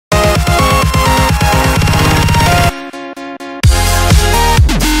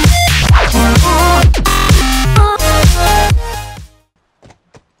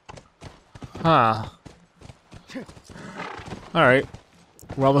Huh. Alright.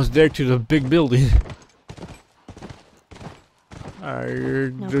 We're almost there to the big building.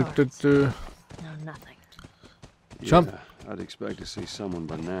 Alright. No guards. No nothing. Jump. Yeah, I'd expect to see someone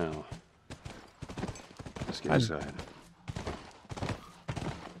by now. Let's get inside.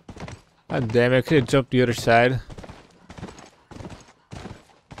 God damn it, I could have jumped the other side.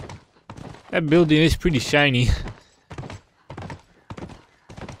 That building is pretty shiny.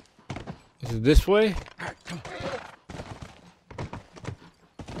 Is it this way?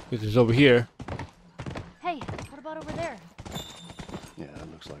 This is over here. Hey, what about over there? Yeah, that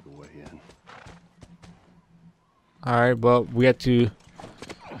looks like a way in. Alright, well, we have to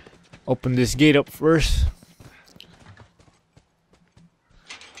open this gate up first.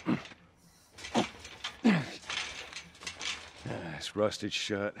 It's rusted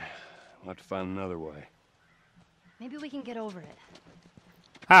shut. We'll have to find another way. Maybe we can get over it.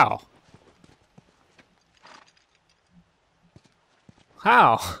 How?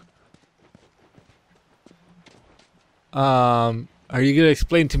 How? Are you gonna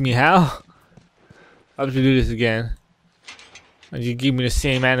explain to me how? I'll have to do this again. And you give me the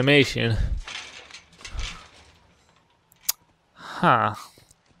same animation. Huh.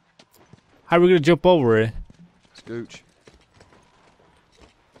 How are we gonna jump over it? Scooch.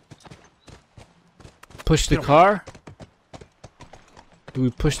 Push the car? Do we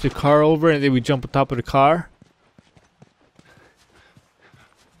push the car over and then we jump on top of the car?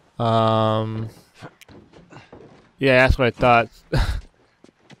 Yeah, that's what I thought.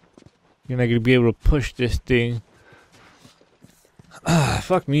 You're not gonna be able to push this thing. Ah,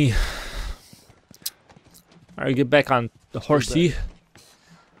 fuck me. Alright, get back on the horsey.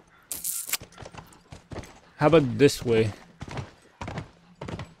 How about this way?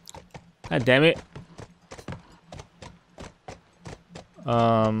 God damn it.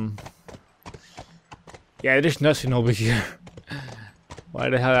 Yeah, there's nothing over here. Why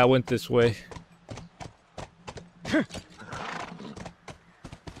the hell I went this way?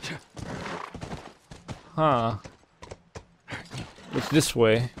 Huh. It's this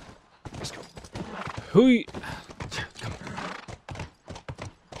way. Let's go.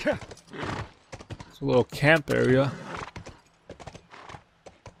 It's a little camp area.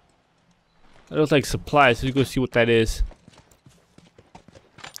 That looks like supplies. Let's go see what that is.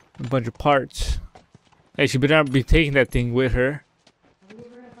 A bunch of parts. Hey, she better not be taking that thing with her.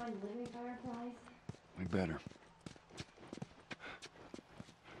 We better.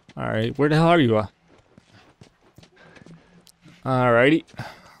 Alright, where the hell are you? Alrighty.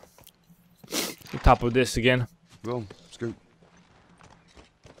 The top of this again. Go, scoot.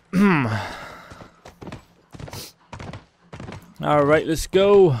 Alright, let's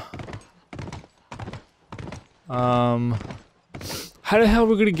go. How the hell are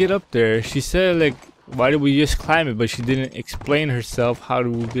we gonna get up there? She said, like, why did we just climb it? But she didn't explain herself how do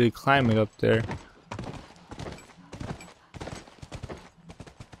we gonna climb it up there.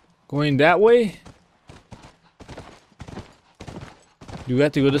 Going that way? Do we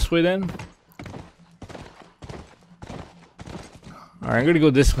have to go this way then? Alright, I'm gonna go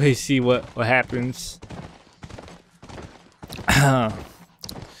this way, see what happens.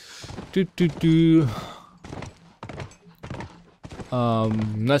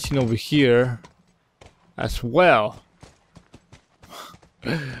 Nothing over here as well.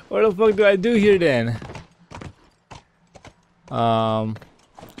 What the fuck do I do here then? Can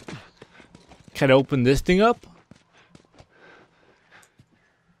I open this thing up?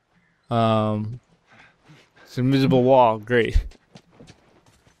 It's an invisible wall, great.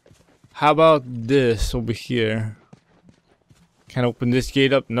 How about this over here? Can I open this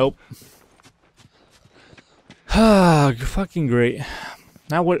gate up? Nope. Ah, fucking great.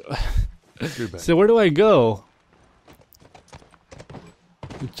 Now what? So where do I go?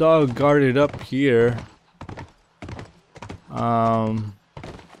 It's all guarded up here. God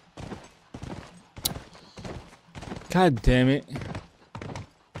damn it.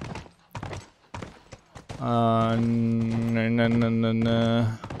 No.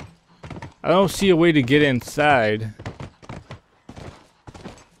 I don't see a way to get inside.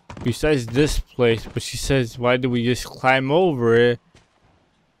 Besides this place, but she says, why did we just climb over it?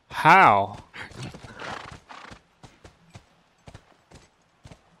 How?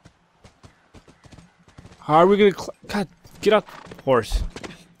 How are we gonna God, get off the horse.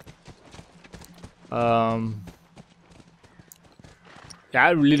 Yeah,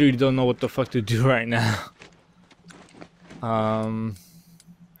 I literally don't know what the fuck to do right now. Can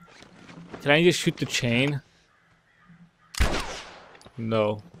I just shoot the chain?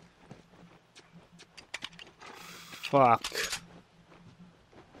 No. Fuck.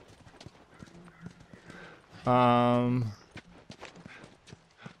 I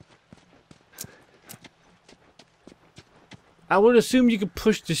would assume you could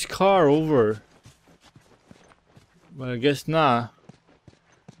push this car over, but I guess not.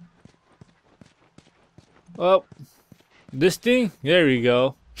 Oh, this thing? There we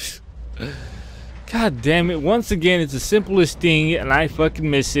go. God damn it. Once again, it's the simplest thing and I fucking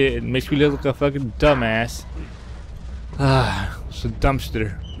miss it. It makes me look like a fucking dumbass. Ah, it's a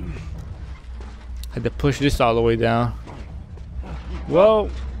dumpster. Had to push this all the way down. Well,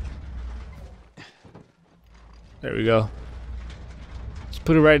 there we go. Let's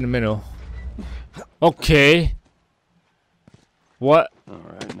put it right in the middle. Okay. What?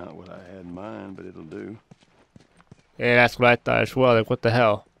 Alright, not what I had in mind, but it'll do. Yeah, that's what I thought as well. Like, what the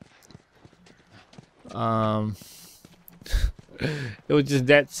hell? It was just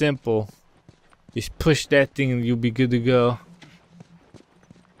that simple. Just push that thing and you'll be good to go.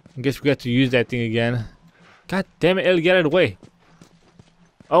 I guess we got to use that thing again. God damn it, Ellie, get out of the way.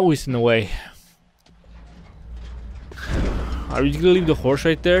 Always in the way. Are you gonna leave the horse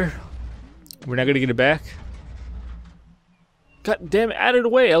right there? We're not gonna get it back? God damn it, out of the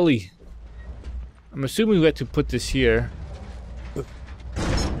way, Ellie. I'm assuming we have to put this here.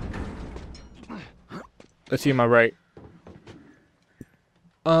 Let's see, am I right?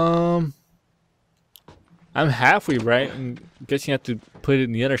 I'm halfway right. I'm guessing you have to put it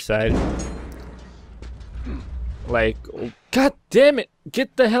in the other side. Like, oh, God damn it!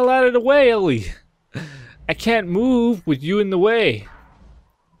 Get the hell out of the way, Ellie! I can't move with you in the way.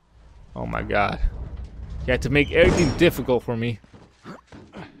 Oh my God. You have to make everything difficult for me.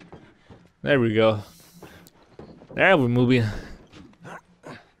 There we go. There we're moving.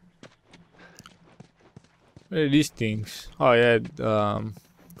 What are these things? Oh yeah,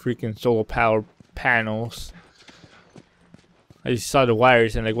 freaking solar power panels. I just saw the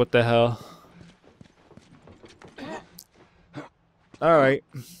wires and like, what the hell? Alright.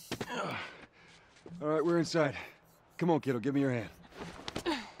 Alright, we're inside. Come on, kiddo, give me your hand.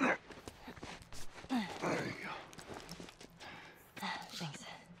 There you go. Thanks.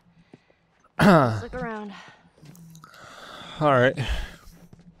 Let's look around. Alright.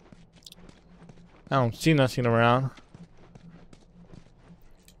 I don't see nothing around.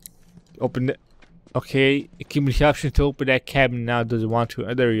 Open it. Okay, give me the option to open that cabinet now. Does it want to?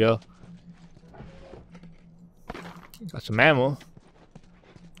 Oh, there we go. Got some ammo.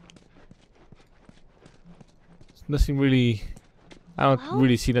 Nothing really. I don't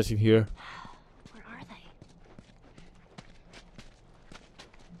really see nothing here. Where are they?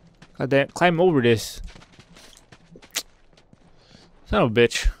 God damn, climb over this. Son of a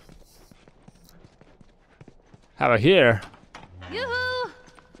bitch. How about here? Yoo-hoo!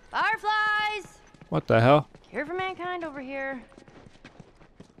 Fireflies! What the hell? Cure for mankind over here.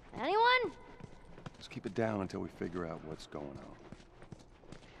 Anyone? Let's keep it down until we figure out what's going on.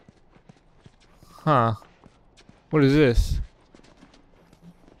 Huh. What is this?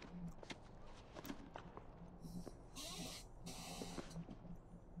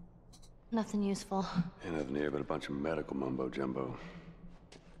 Nothing useful. Ain't nothing here but a bunch of medical mumbo jumbo.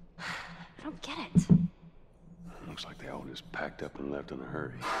 I don't get it. Looks like they all just packed up and left in a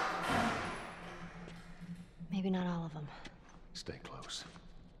hurry. Maybe not all of them. Stay close.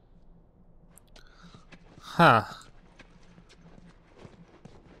 Huh.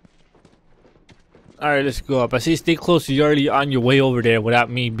 Alright, let's go up. I see stay close. You're already on your way over there without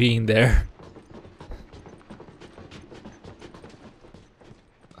me being there.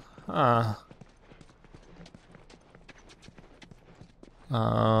 Huh.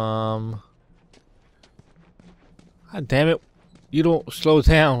 God damn it. You don't slow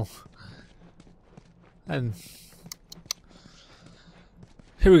down. And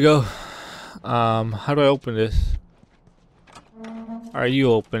here we go. How do I open this? Are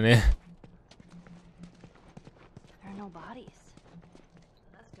you open it? There are no bodies.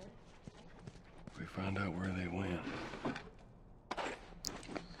 That's good. We found out where they went.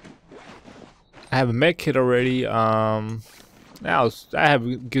 I have a med kit already. I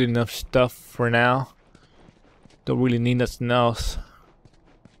have good enough stuff for now. Don't really need nothing else.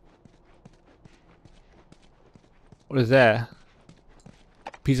 What is that?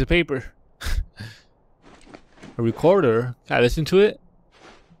 Piece of paper. A recorder. Can I listen to it?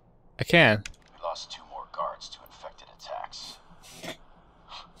 I can. We lost 2 more guards to infected attacks. They're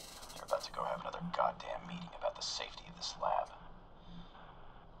about to go have another goddamn meeting about the safety of this lab.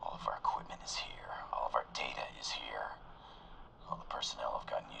 All of our equipment is here. All of our data is here. All the personnel have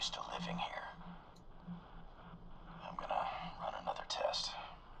gotten used to living here. I'm gonna run another test.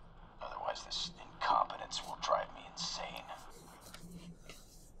 Otherwise, this incompetence will drive me insane.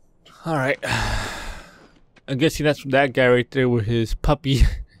 Alright. I'm guessing that's that guy right there with his puppy.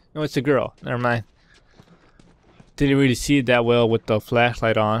 No, it's a girl. Never mind. Didn't really see it that well with the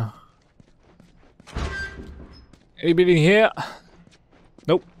flashlight on. Anybody in here?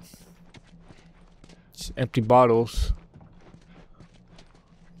 Nope. Just empty bottles.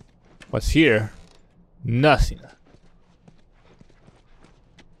 What's here? Nothing.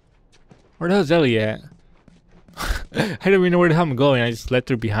 Where the hell's Ellie at? I don't even know where the hell I'm going. I just left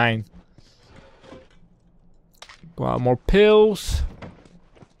her behind. Got more pills.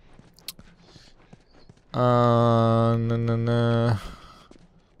 No.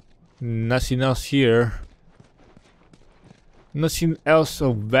 Nothing else here. Nothing else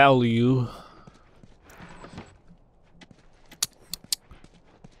of value.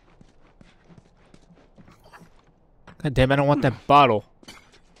 God damn, I don't want that bottle.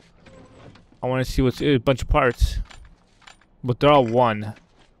 I want to see what's in a bunch of parts. But they're all one.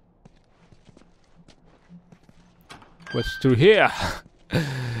 What's through here?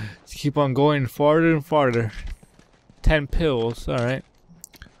 Let's keep on going farther and farther. 10 pills, alright.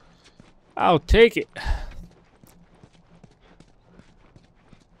 I'll take it.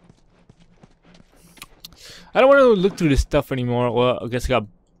 I don't want to look through this stuff anymore. Well, I guess I got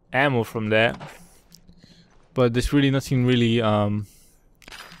ammo from that. But there's really nothing really,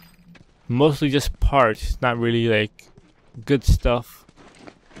 mostly just parts, not really like good stuff.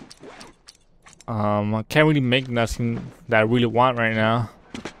 I can't really make nothing that I really want right now.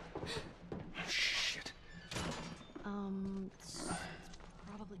 Shit. It's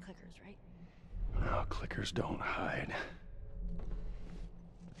probably clickers, right? No, clickers don't hide.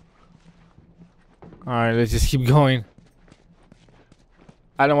 Alright, let's just keep going.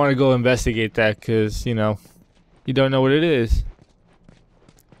 I don't want to go investigate that because, you know, you don't know what it is.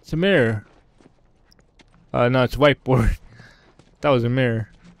 It's a mirror. No, it's a whiteboard. That was a mirror.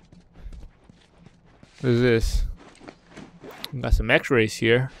 What is this? Got some x-rays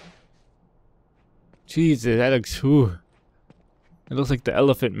here. Jesus, that looks... Whew. It looks like the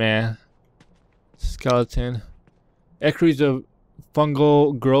Elephant Man. Skeleton. X-rays of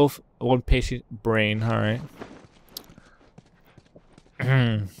fungal growth. One patient brain. Alright.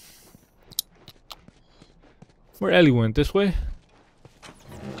 Where Ellie went? This way?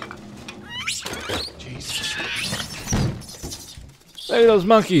 Jesus. Hey, those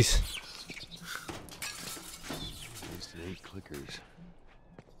monkeys. Wasted 8 clickers.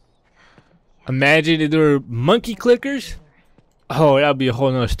 Imagine if there were monkey clickers. Oh, that'd be a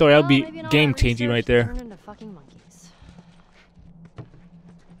whole nother story. That'd be game changing right there. Turn into fucking monkeys.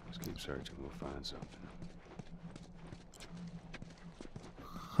 Let's keep searching. We'll find something.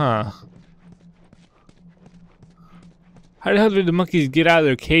 Huh. How the hell did the monkeys get out of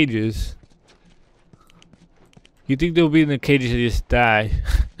their cages? You think they'll be in the cages and just die?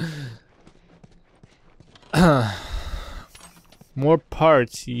 More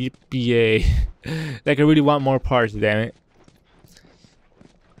parts, yippee! Like I really want more parts, damn it.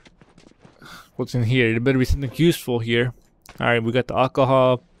 What's in here? There better be something useful here. Alright, we got the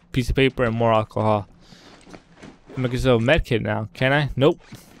alcohol, piece of paper, and more alcohol. Make yourself a med kit now, can I? Nope.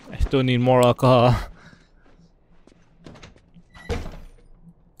 I still need more alcohol.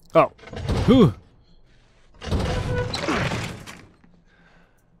 Oh. Whew.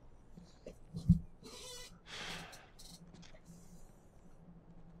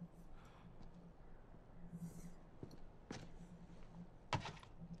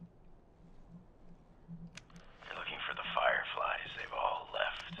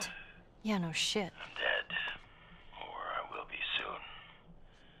 Yeah, no shit. I'm dead. Or I will be soon.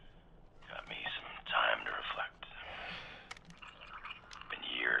 Got me some time to reflect. Been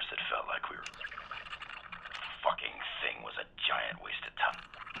years that felt like we were... Fucking thing was a giant waste of time.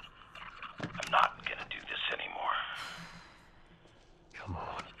 I'm not gonna do this anymore. Come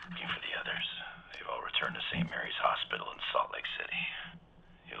on. Looking for the others. They've all returned to St. Mary's Hospital in Salt Lake City.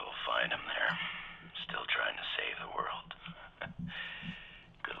 You'll find them there. Still trying to save the world.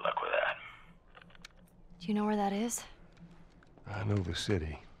 Good luck with that. Do you know where that is? I know the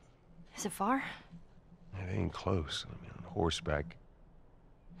city. Is it far? It ain't close. I mean, on horseback.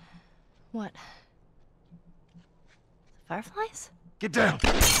 What? Fireflies? Get down!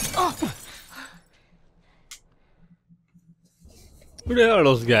 Oh! Who the hell are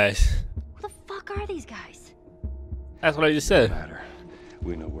those guys? Who the fuck are these guys? That's what I just said. Matter.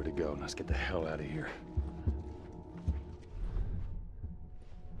 We know where to go. Let's get the hell out of here.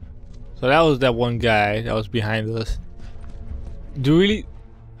 So that was that one guy that was behind us. Do we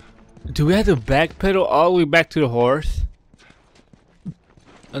have to backpedal all the way back to the horse?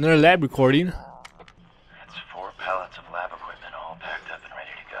 Another lab recording. That's 4 pallets of lab equipment all packed up and ready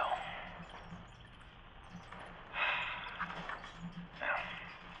to go.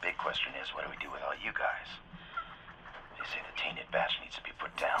 question is, what do we do with all you guys? They say the tainted batch needs to be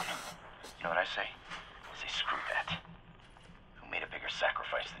put down. You know what I say? I say screw that. Who made a bigger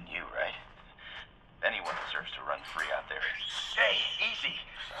sacrifice than you, right? Anyone deserves to run free out there. Hey, easy!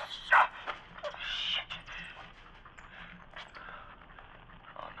 Shit.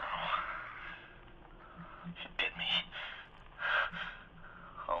 Oh no. It bit me.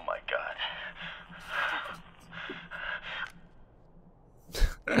 Oh my god.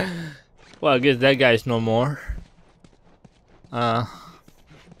 Well, I guess that guy's no more.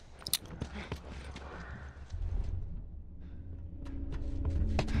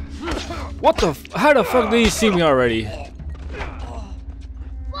 What the how the fuck did he see me already?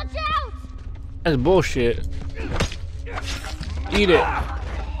 Watch out! That's bullshit. Eat it.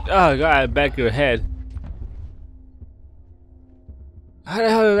 Oh god, back of your head. How the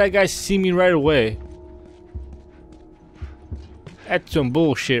hell did that guy see me right away? That's some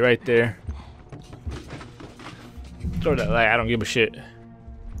bullshit right there. Throw that light, I don't give a shit.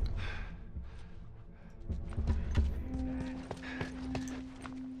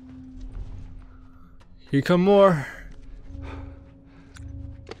 Here come more.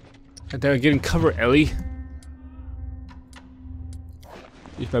 I think I'm getting cover, Ellie.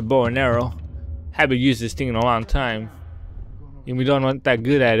 Use my bow and arrow. Haven't used this thing in a long time. And we don't want that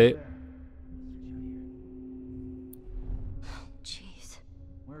good at it. Jeez.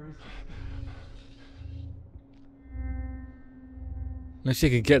 Unless you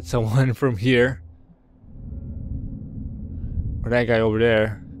could get someone from here. Or that guy over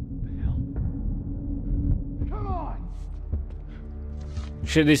there.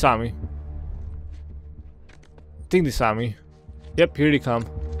 Shit, they saw me. I think they saw me. Yep, here they come.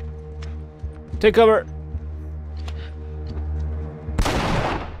 Take cover.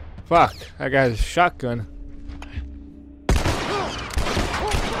 Fuck, that guy's a shotgun.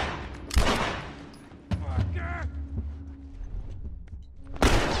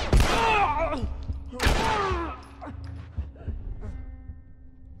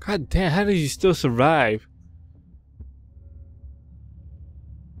 God damn, how did you still survive?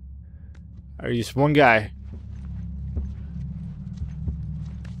 Or just one guy?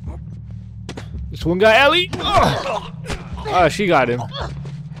 Just one guy, Ellie? Oh, oh, she got him.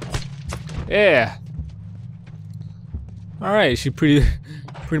 Yeah. Alright, she's pretty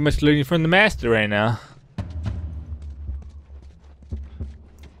much learning from the master right now.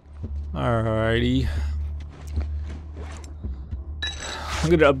 Alrighty. I'm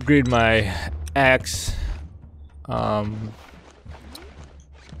gonna upgrade my axe.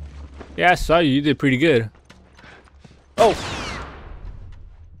 Yeah, I saw you. You did pretty good. Oh!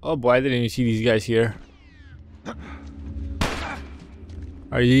 Oh boy, I didn't even see these guys here.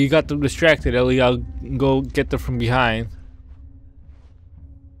 Alright, you got them distracted, Ellie. I'll go get them from behind.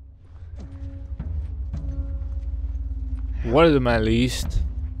 One of them at least.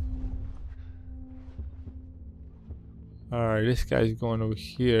 Alright, this guy's going over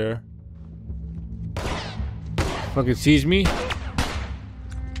here. Fucking sees me.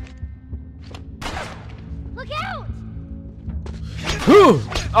 Look out! Whew!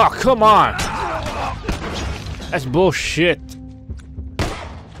 Oh, come on! That's bullshit.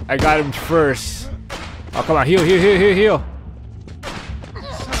 I got him first. Oh, come on. Heal, heal, heal, heal, heal.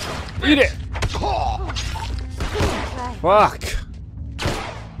 Eat it! Fuck.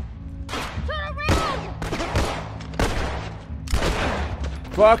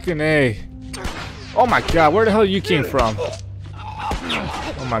 Fucking A. Oh my god, where the hell you came from?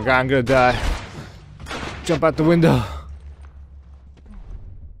 Oh my god, I'm gonna die. Jump out the window.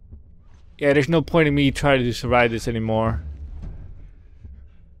 Yeah, there's no point in me trying to survive this anymore.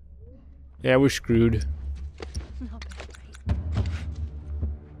 Yeah, we're screwed.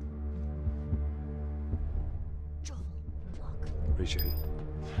 Appreciate it.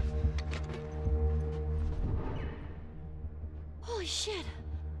 Holy shit.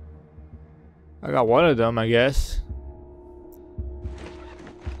 I got one of them, I guess.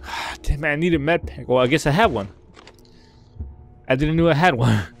 Damn, man, I need a med pack. Well, I guess I have one. I didn't know I had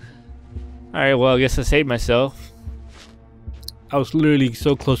one. Alright, well, I guess I saved myself. I was literally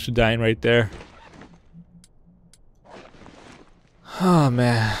so close to dying right there. Oh,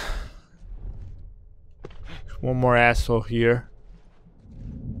 man. One more asshole here.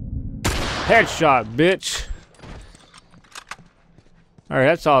 Headshot, bitch. Alright,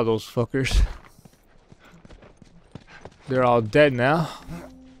 that's all those fuckers. They're all dead now.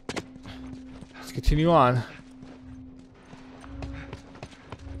 Let's continue on.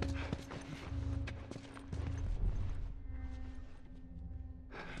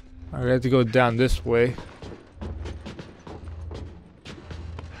 I have to go down this way.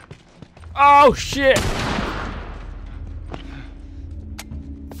 Oh shit!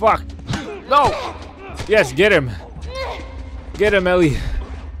 Fuck! No! Yes, get him! Get him, Ellie!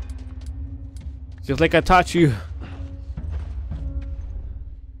 Just like I taught you.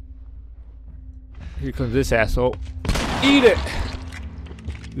 Here comes this asshole. Eat it!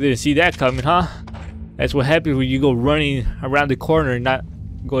 Didn't see that coming, huh? That's what happens when you go running around the corner and not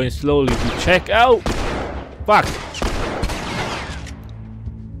going slowly. You check out! Fuck!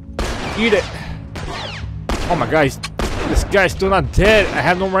 Eat it! Oh my god, this guy's still not dead. I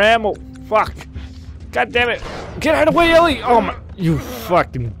have no more ammo. Fuck! God damn it! Get out of the way, Ellie! Oh my, you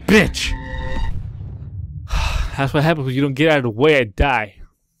fucking bitch! That's what happens when you don't get out of the way. I die.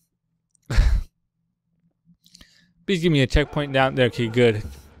 Please give me a checkpoint down there. Okay, good.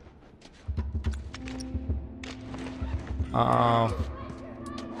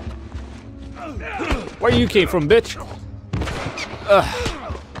 Where you came from, bitch?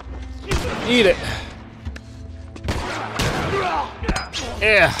 Eat it.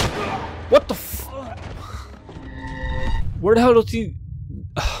 Yeah. What the f— where the hell does he—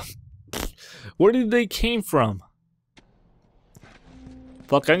 where did they came from?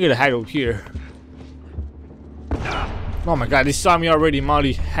 Fuck, I'm gonna hide over here. Oh my god, they saw me already. I'm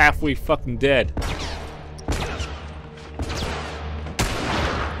already halfway fucking dead.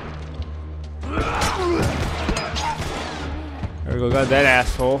 There we go, got that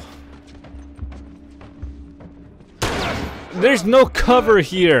asshole. There's no cover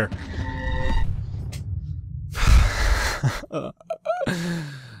here.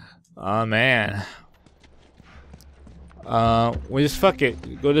 Oh man. We just fuck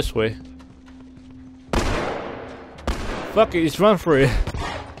it. Go this way. Fuck it, just run for it.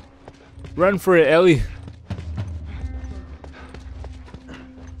 Run for it, Ellie.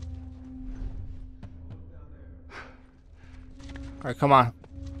 Alright, come on.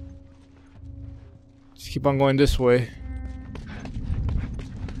 Just keep on going this way.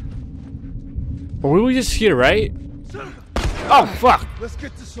 Or were we just here, right? Oh fuck! Let's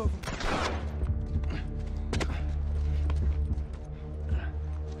get this over.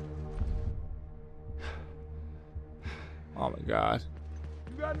 Oh my god.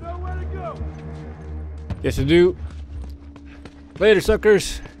 You got nowhere to go. Yes I do. Later,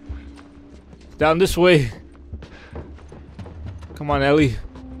 suckers. Down this way. Come on, Ellie.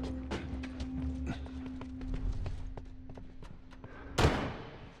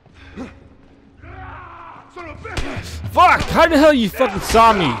 Fuck! How the hell you fucking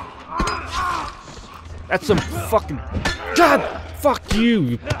saw me? That's some fucking— God! Fuck you,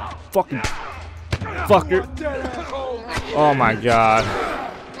 you fucking fucker. Oh my god.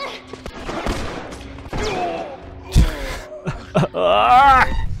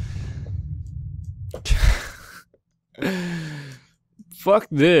 Fuck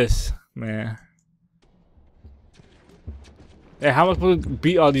this, man. Hey, how am I supposed to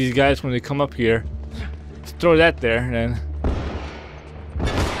beat all these guys when they come up here? Just throw that there, then.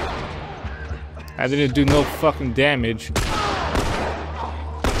 I didn't do no fucking damage.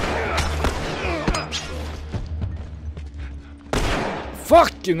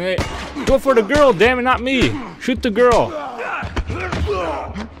 Fucking it! Go for the girl, damn it, not me! Shoot the girl!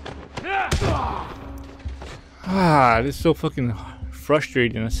 Ah, this is so fucking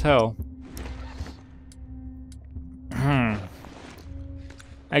frustrating as hell.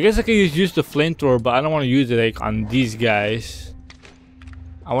 I guess I could use the flamethrower, but I don't want to use it like on these guys.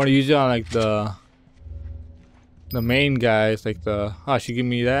 I want to use it on like the main guys, like the— oh, she give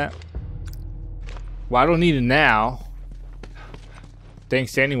me that? Well, I don't need it now.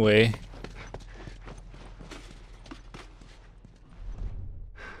 Thanks anyway.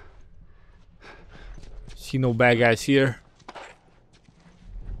 See no bad guys here.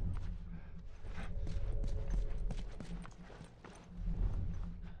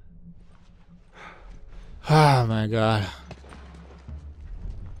 Oh my god.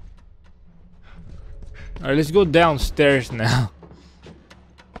 Alright, let's go downstairs now.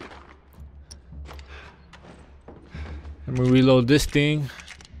 Let me reload this thing.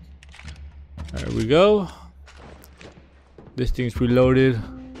 There we go. This thing's reloaded.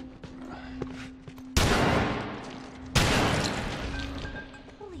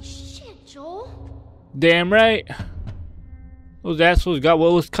 Holy shit, Joel. Damn right. Those assholes got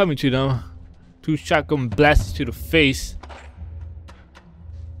what was coming to them. 2 shotgun blasts to the face.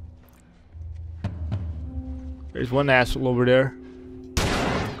 There's one asshole over there.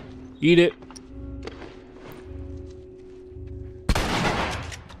 Eat it.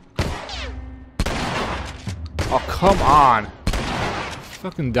 Oh, come on.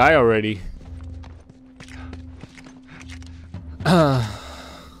 Fucking die already.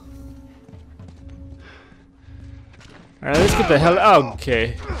 Alright, let's get the hell out.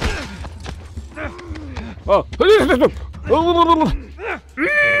 Okay. Oh.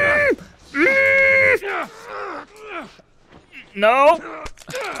 No.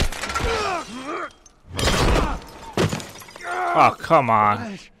 Oh, come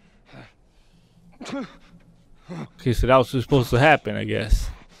on. Okay, so that was supposed to happen, I guess.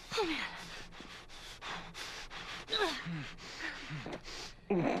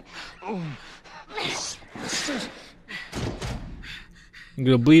 You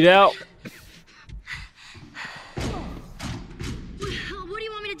gonna bleed out? What do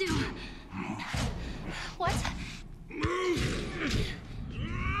you want me to do? What?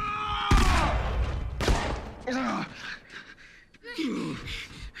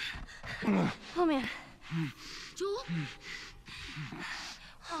 Oh man. Joel?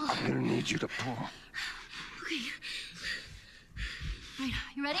 I'm gonna need you to pull. Okay. Alright,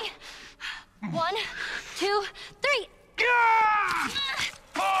 you ready? 1, 2, 3.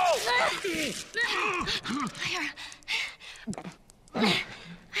 Here.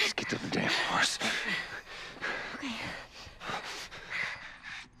 Let's get to the damn horse. Okay.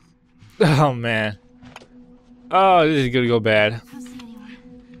 Oh man. Oh, this is gonna go bad. I don't see anyone.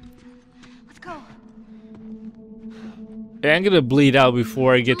 Let's go. Yeah, I'm gonna bleed out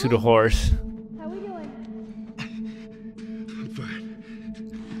before I get to the horse. How we doing? I'm fine.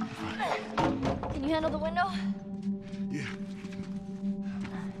 Can you handle the window? Yeah.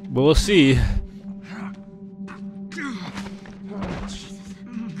 But we'll see. Come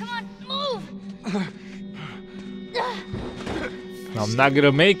on, move! I'm not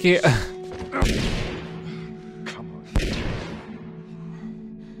gonna make it. Come on.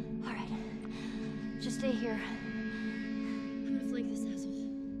 Alright. Just stay here. I'm gonna flank this asshole.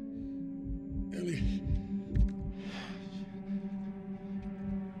 Ellie.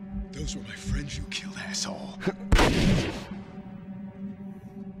 Those were my friends you killed, asshole.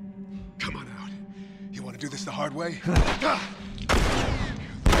 Come on out. You want to do this the hard way?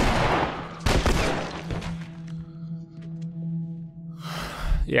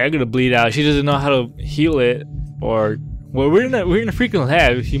 Yeah, I'm gonna bleed out. She doesn't know how to heal it, or well, we're in a freaking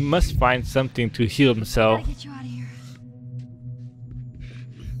lab. He must find something to heal himself. Gotta get you out of here.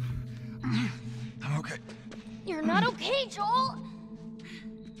 I'm okay. You're not okay, Joel!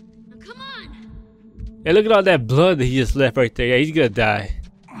 Now come on! Hey, look at all that blood that he just left right there. Yeah, he's gonna die.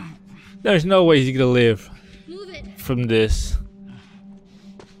 There's no way he's gonna live Move it! from this.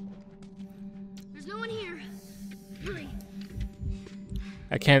 There's no one here. Hurry.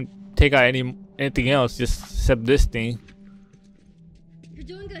 I can't take out anything else just except this thing. You're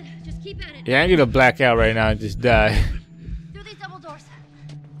doing good. Just keep at it. Yeah, I'm gonna black out right now and just die. Through these double doors.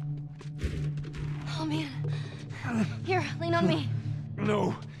 Oh man. Here, lean on me.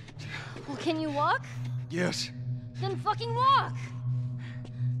 No. Well, can you walk? Yes. Then fucking walk!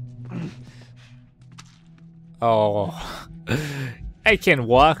 Oh, I can't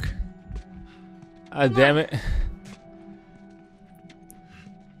walk. Ah, damn it.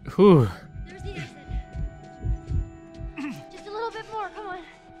 Whew. There's the exit. Just a little bit more, come on.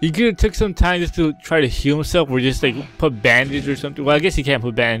 He could have took some time just to try to heal himself, or just like put bandage or something. Well, I guess he can't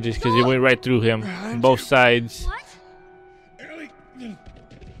put bandages because it went right through him on both sides. What? Ellie.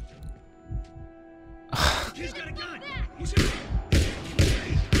 He's got a gun!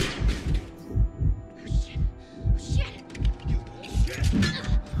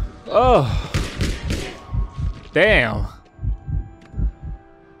 Oh, damn.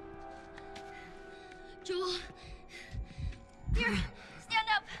 Joel. Here, stand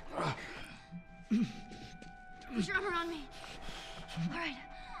up. Put your arm around me. Alright,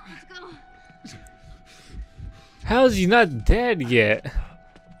 let's go. How is he not dead yet? I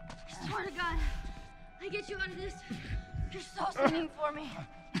swear to God, I get you out of this. You're so singing for me.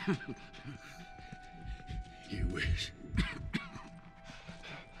 You wish.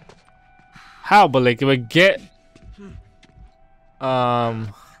 How? But like, if I get,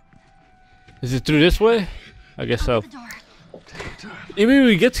 is it through this way? I guess so. The door. Even if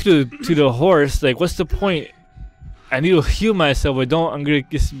we get to the horse, like, what's the point? I need to heal myself. I don't. I'm gonna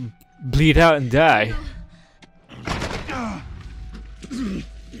just bleed out and die.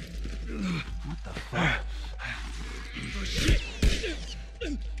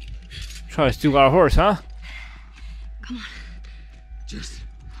 Try to steal our horse, huh? Come on. Just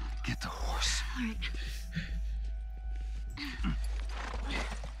get the horse. Alright.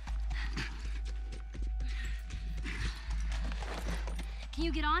 Can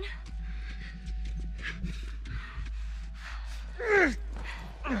you get on?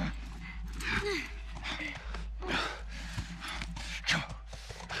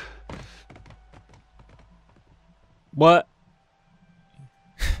 What?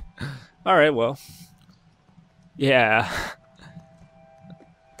 Alright, well. Yeah.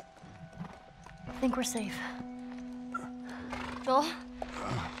 I think we're safe. Joel?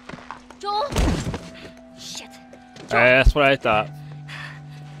 Joel? Shit. That's what I thought.